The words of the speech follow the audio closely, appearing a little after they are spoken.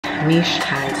Mish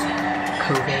has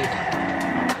COVID.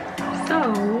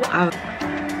 So,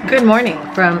 good morning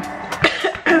from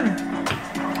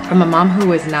a mom who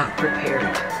was not prepared.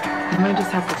 I'm gonna just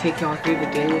have to take y'all through the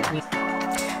day with me.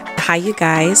 Hi you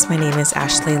guys, my name is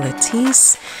Ashle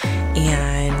Latece,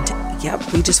 and yep,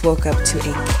 we just woke up to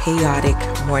a chaotic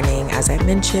morning. As I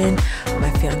mentioned,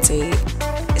 my fiance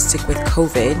is sick with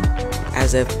COVID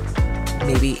as of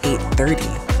maybe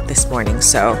 8:30 this morning,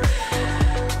 so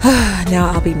now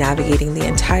I'll be navigating the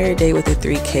entire day with the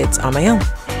 3 kids on my own.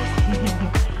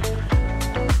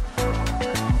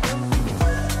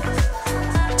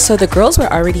 So the girls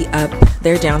were already up,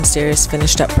 they're downstairs,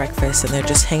 finished up breakfast, and they're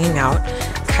just hanging out.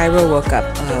 Cairo woke up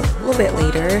a little bit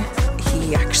later.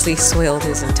 He actually soiled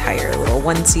his entire little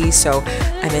onesie, so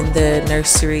I'm in the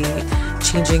nursery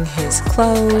changing his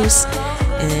clothes,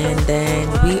 and then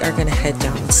we are gonna head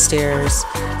downstairs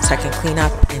so I can clean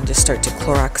up and just start to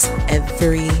Clorox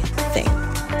everything.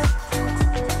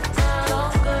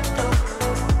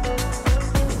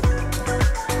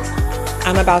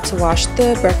 I'm about to wash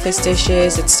the breakfast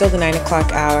dishes. It's still the 9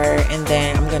 o'clock hour, and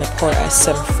then I'm gonna pour us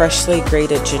some freshly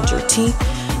grated ginger tea.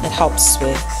 It helps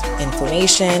with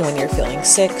inflammation when you're feeling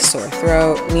sick, sore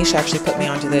throat. Misha actually put me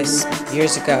onto this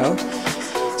years ago.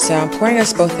 So I'm pouring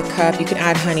us both a cup. You can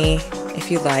add honey if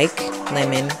you like,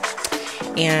 lemon.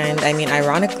 And I mean,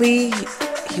 ironically,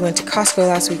 he went to Costco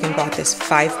last week and bought this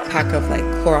 5-pack of like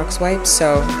Clorox wipes.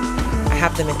 So I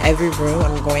have them in every room.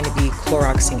 I'm going to be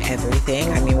Cloroxing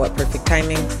everything. I mean, what perfect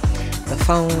timing. The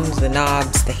phones, the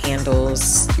knobs, the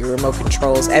handles, your remote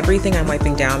controls, everything I'm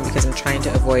wiping down because I'm trying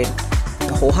to avoid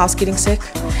the whole house getting sick.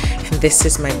 And this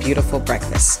is my beautiful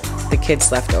breakfast, the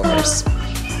kids' leftovers.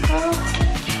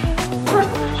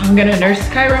 I'm gonna nurse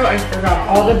Cairo. I forgot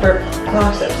all the burp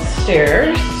cloths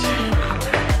upstairs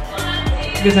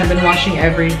because I've been washing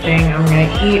everything. I'm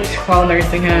gonna eat while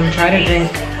nursing him, try to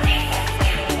drink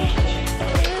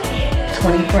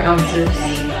 24 ounces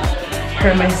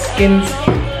for my skin's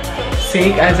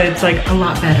sake, as it's like a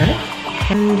lot better.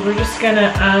 And we're just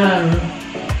gonna,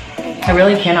 I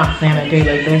really cannot plan a day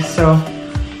like this, so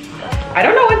I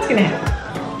don't know what's gonna happen.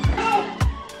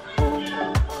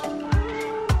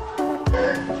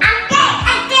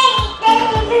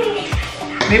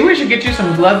 Maybe we should get you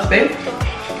some gloves, babe.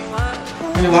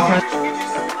 Let me walk around.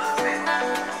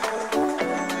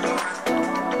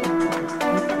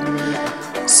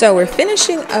 So we're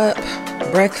finishing up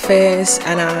breakfast,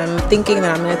 and I'm thinking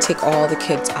that I'm gonna take all the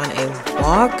kids on a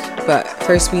walk, but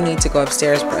first we need to go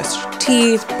upstairs, brush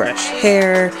teeth, brush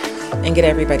hair, and get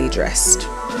everybody dressed.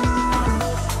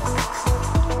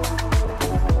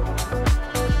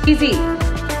 Easy.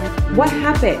 What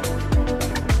happened?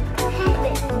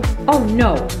 Oh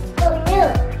no.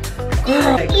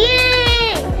 Girl.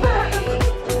 Yay!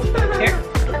 Here.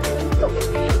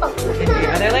 And the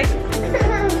other leg.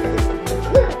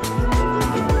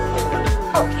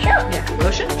 Oh, sure. Yeah.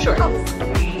 Lotion? Sure.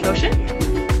 Lotion?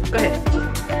 Go ahead.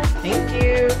 Thank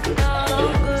you.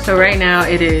 So right now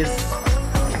it is,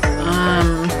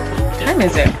 what time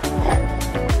is it?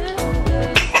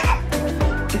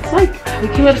 It's like, we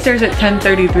came upstairs at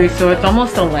 10:33, so it's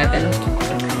almost 11.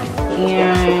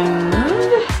 And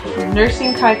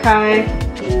nursing Kai Kai.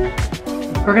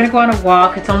 We're gonna go on a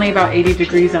walk. It's only about 80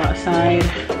 degrees outside.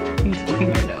 He's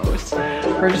looking at your nose.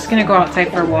 We're just gonna go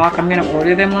outside for a walk. I'm gonna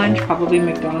order them lunch, probably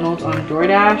McDonald's on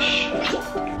DoorDash.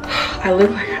 I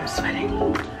look like I'm sweating.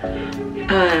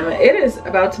 It is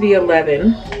about to be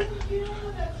 11.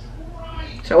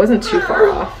 So I wasn't too far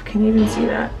off. Can you even see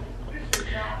that?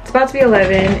 It's about to be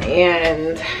 11,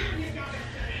 and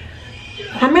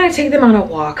I'm gonna take them on a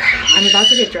walk. I'm about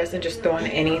to get dressed and just throw on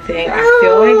anything. I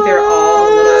feel like they're all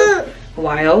a little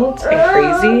wild and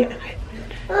crazy.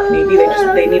 Maybe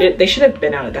they should have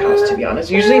been out of the house, to be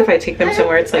honest. Usually if I take them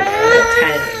somewhere, it's like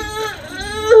at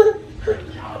 10.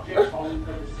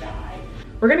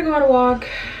 We're gonna go on a walk,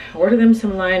 order them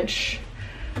some lunch.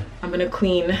 I'm gonna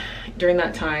clean during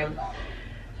that time,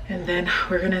 and then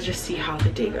we're gonna just see how the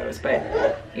day goes. But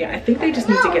yeah, I think they just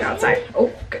need to get outside.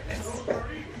 Oh goodness.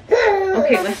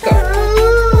 Okay, let's go.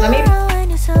 Let me. Okay,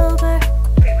 let's go.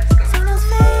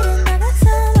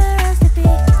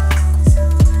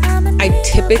 I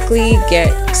typically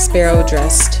get Sparrow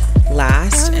dressed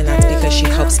last, and that's because she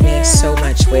helps me so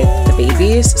much with the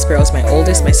babies. Sparrow's my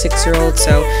oldest, my 6-year-old,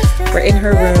 so we're in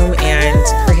her room and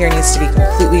her hair needs to be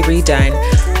completely redone.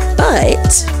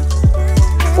 But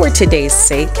for today's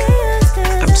sake,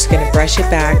 I'm just gonna brush it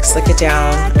back, slick it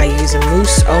down. I use a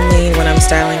mousse only when I'm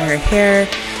styling her hair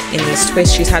in these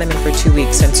twists. She's had them in for 2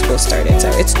 weeks since school started, so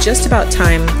it's just about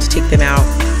time to take them out,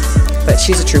 but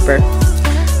she's a trooper.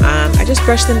 I just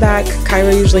brush them back.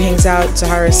 Kyra usually hangs out,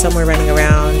 Zahara is somewhere running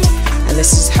around, and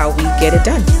this is how we get it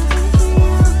done.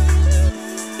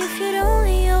 If you'd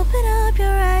only open up your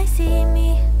eyes, see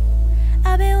me.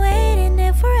 I've been waiting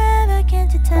there forever,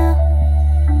 can't you tell?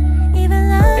 Even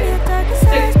love your darkest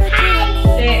eyes, but you don't need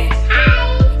me.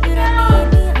 You don't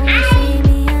need me, only see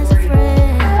me as a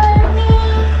friend.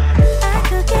 I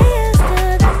could get used to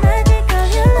the magic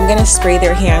of your I'm gonna spray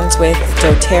their hands with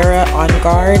doTERRA On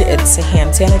Guard. It's a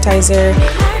hand sanitizer,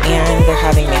 and they're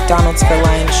having McDonald's for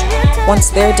lunch. Once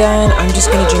they're done, I'm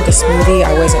just gonna drink a smoothie.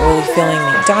 I wasn't really feeling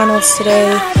McDonald's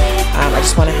today. I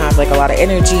just want to have like a lot of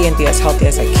energy and be as healthy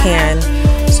as I can.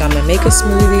 So I'm gonna make a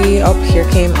smoothie. Oh, here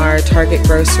came our Target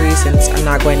groceries, since I'm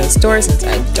not going to the store, since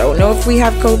I don't know if we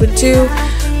have COVID too.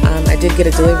 I did get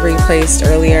a delivery placed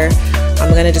earlier.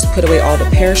 I'm gonna just put away all the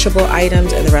perishable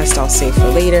items, and the rest I'll save for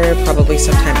later, probably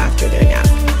sometime after their nap.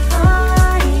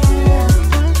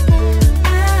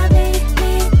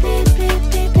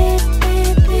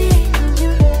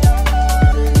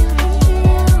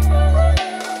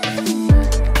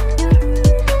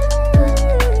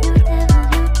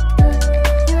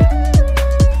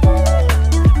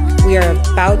 We are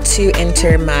about to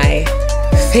enter my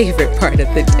favorite part of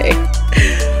the day.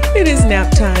 It is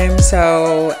nap time,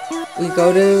 so we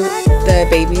go to the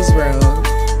baby's room.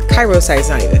 Cairo's side is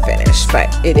not even finished, but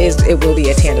it will be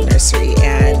a tandem nursery,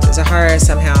 and Zahara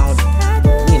somehow,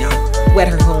 you know, wet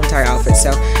her whole entire outfit.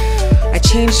 So I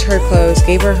changed her clothes,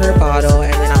 gave her her bottle,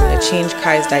 and then I'm gonna change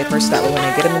Kai's diaper so that way when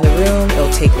I get him in the room,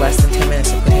 it'll take less than 10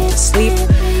 minutes to put him to sleep.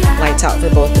 Lights out for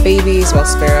both the babies while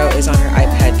Sparrow is on her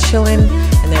iPad chilling,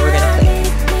 and then we're gonna play.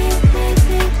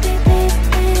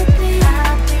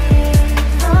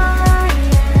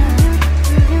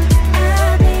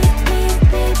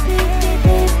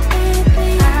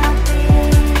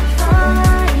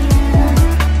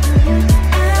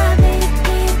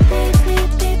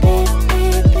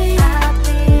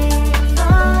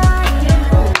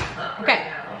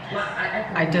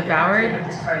 I devoured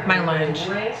my lunch.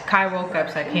 Kai woke up,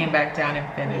 so I came back down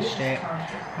and finished it.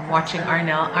 I'm watching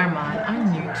Arnell Armand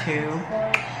on YouTube.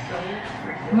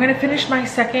 I'm gonna finish my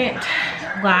second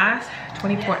glass,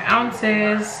 24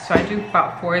 ounces. So I do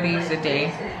about 4 of these a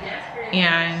day.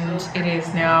 And it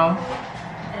is now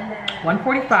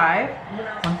 1:45,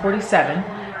 1:47.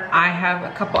 I have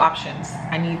a couple options.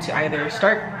 I need to either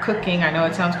start cooking. I know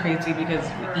it sounds crazy because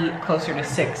we eat closer to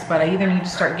 6, but I either need to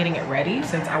start getting it ready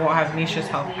since I won't have Misha's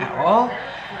help at all.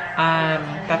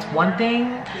 That's one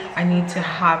thing. I need to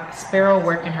have Sparrow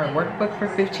work in her workbook for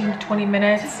 15 to 20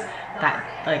 minutes. That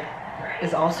like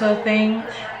is also a thing.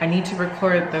 I need to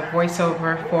record the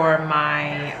voiceover for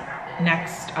my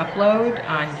next upload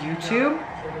on YouTube.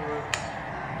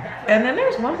 And then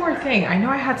there's one more thing. I know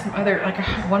I had some other, like I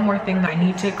had one more thing that I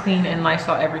need to clean and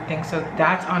Lysol everything. So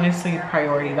that's honestly a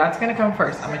priority. That's gonna come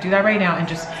first. I'm gonna do that right now and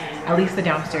just at least the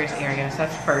downstairs area. So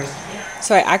that's first.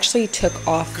 So I actually took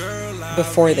off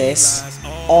before this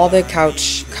all the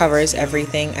couch covers,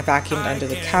 everything. I vacuumed under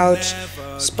the couch,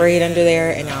 sprayed under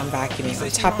there, and now I'm vacuuming on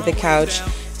top of the couch.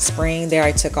 Spraying there,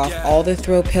 I took off all the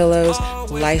throw pillows,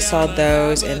 Lysoled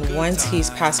those, and once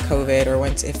he's past COVID, or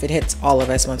once if it hits all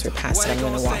of us, once we're past it, I'm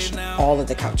gonna wash all of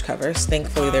the couch covers.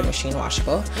 Thankfully, they're machine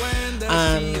washable.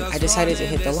 I decided to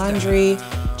hit the laundry,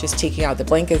 just taking out the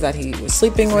blankets that he was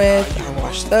sleeping with. I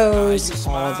washed those,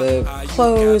 all the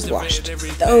clothes, washed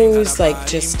those, like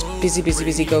just busy, busy,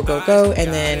 busy, go, go, go,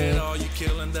 and then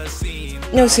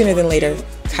no sooner than later,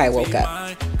 Kai woke up.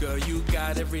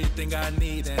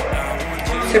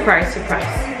 Surprise, surprise.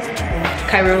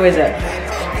 Cairo is up.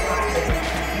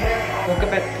 Woke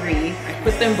up at 3. I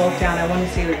put them both down. I want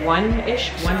to say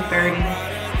 1-ish,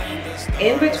 1:30.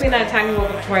 In between that time, he woke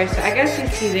up twice. So I guess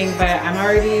he's teething, but I'm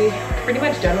already pretty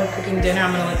much done with cooking dinner.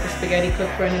 I'm going to let the spaghetti cook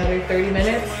for another 30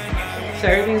 minutes. So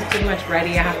everything's pretty much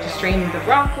ready. I have to strain the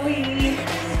broccoli.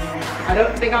 I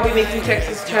don't think I'll be making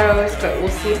Texas toast, but we'll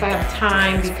see if I have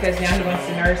time because now he wants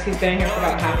to nurse. He's been here for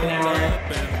about half an hour.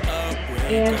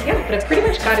 And yeah, but I pretty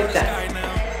much got it done.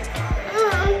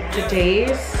 The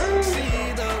days,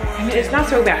 I mean, it's not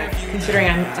so bad considering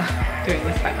I'm doing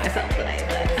this by myself today.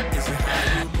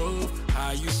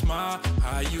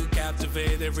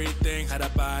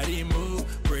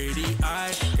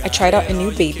 I tried out a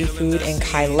new baby food and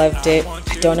Kai loved it.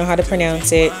 I don't know how to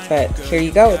pronounce it, but here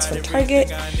you go. It's from Target.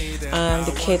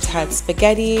 The kids had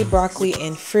spaghetti, broccoli,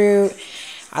 and fruit.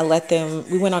 I let them,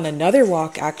 we went on another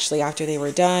walk actually after they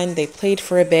were done. They played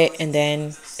for a bit and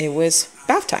then it was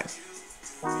bath time.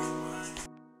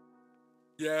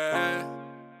 Yeah.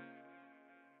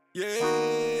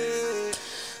 Yeah.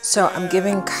 So I'm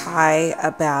giving Kai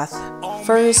a bath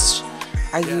first.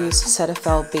 I use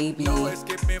Cetaphil Baby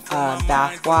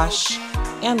bath wash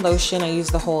and lotion. I use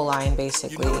the whole line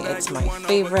basically. It's my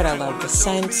favorite. I love the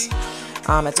scent.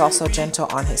 It's also gentle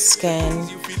on his skin.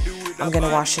 I'm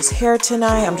gonna wash his hair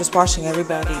tonight. I'm just washing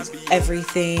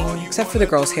everything except for the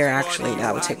girl's hair. Actually,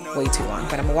 that would take way too long,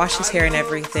 but I'm gonna wash his hair and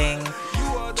everything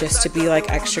just to be like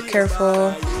extra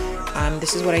careful.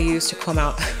 This is what I use to comb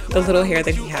out the little hair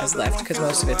that he has left because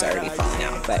most of it's already fallen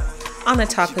out, but on the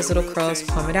top, his little curls,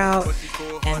 comb it out,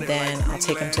 and then I'll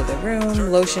take him to the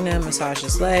room, lotion him, massage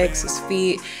his legs, his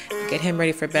feet, get him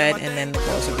ready for bed, and then the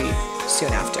girls will be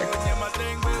soon after.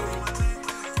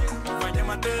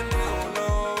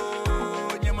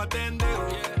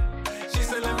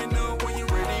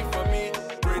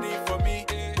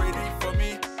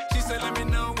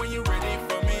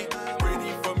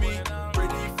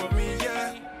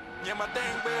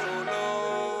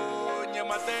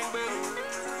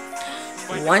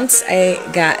 Once I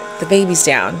got the babies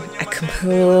down, I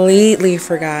completely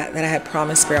forgot that I had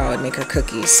promised Beryl I would make her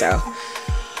cookies. So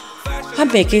I'm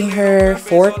making her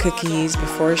 4 cookies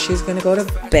before she's gonna go to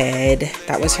bed.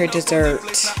 That was her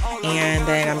dessert. And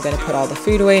then I'm gonna put all the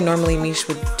food away. Normally Mish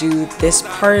would do this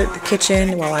part, the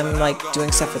kitchen, while I'm like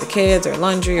doing stuff for the kids or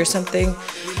laundry or something.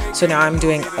 So now I'm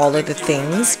doing all of the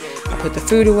things. I put the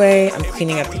food away, I'm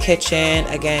cleaning up the kitchen,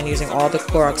 again using all the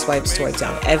Clorox wipes to wipe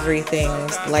down everything,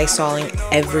 Lysoling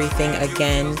everything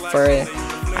again for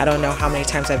I don't know how many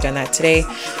times I've done that today.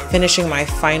 Finishing my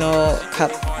final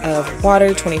cup of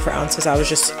water, 24 ounces. I was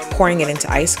just pouring it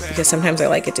into ice because sometimes I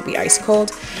like it to be ice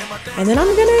cold. And then I'm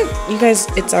gonna, you guys,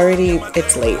 it's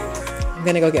late. I'm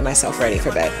gonna go get myself ready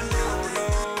for bed.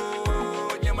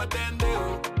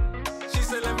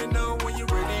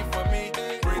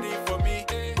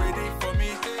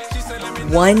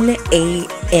 1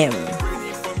 a.m.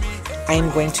 I am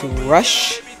going to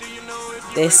rush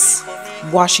this,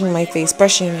 washing my face,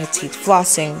 brushing my teeth,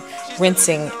 flossing,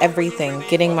 rinsing everything,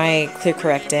 getting my Clear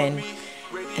Correct in,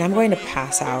 and I'm going to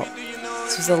pass out.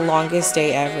 This was the longest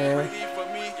day ever,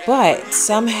 but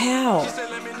somehow,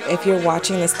 if you're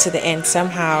watching this to the end,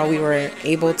 somehow we were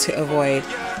able to avoid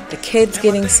the kids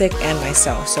getting sick and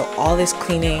myself. So all this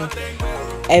cleaning,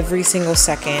 every single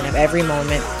second of every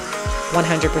moment,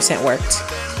 100% worked.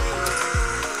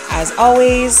 As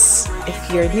always, if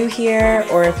you're new here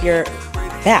or if you're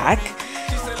back,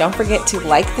 don't forget to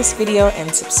like this video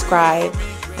and subscribe,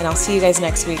 and I'll see you guys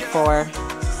next week for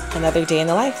another day in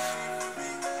the life.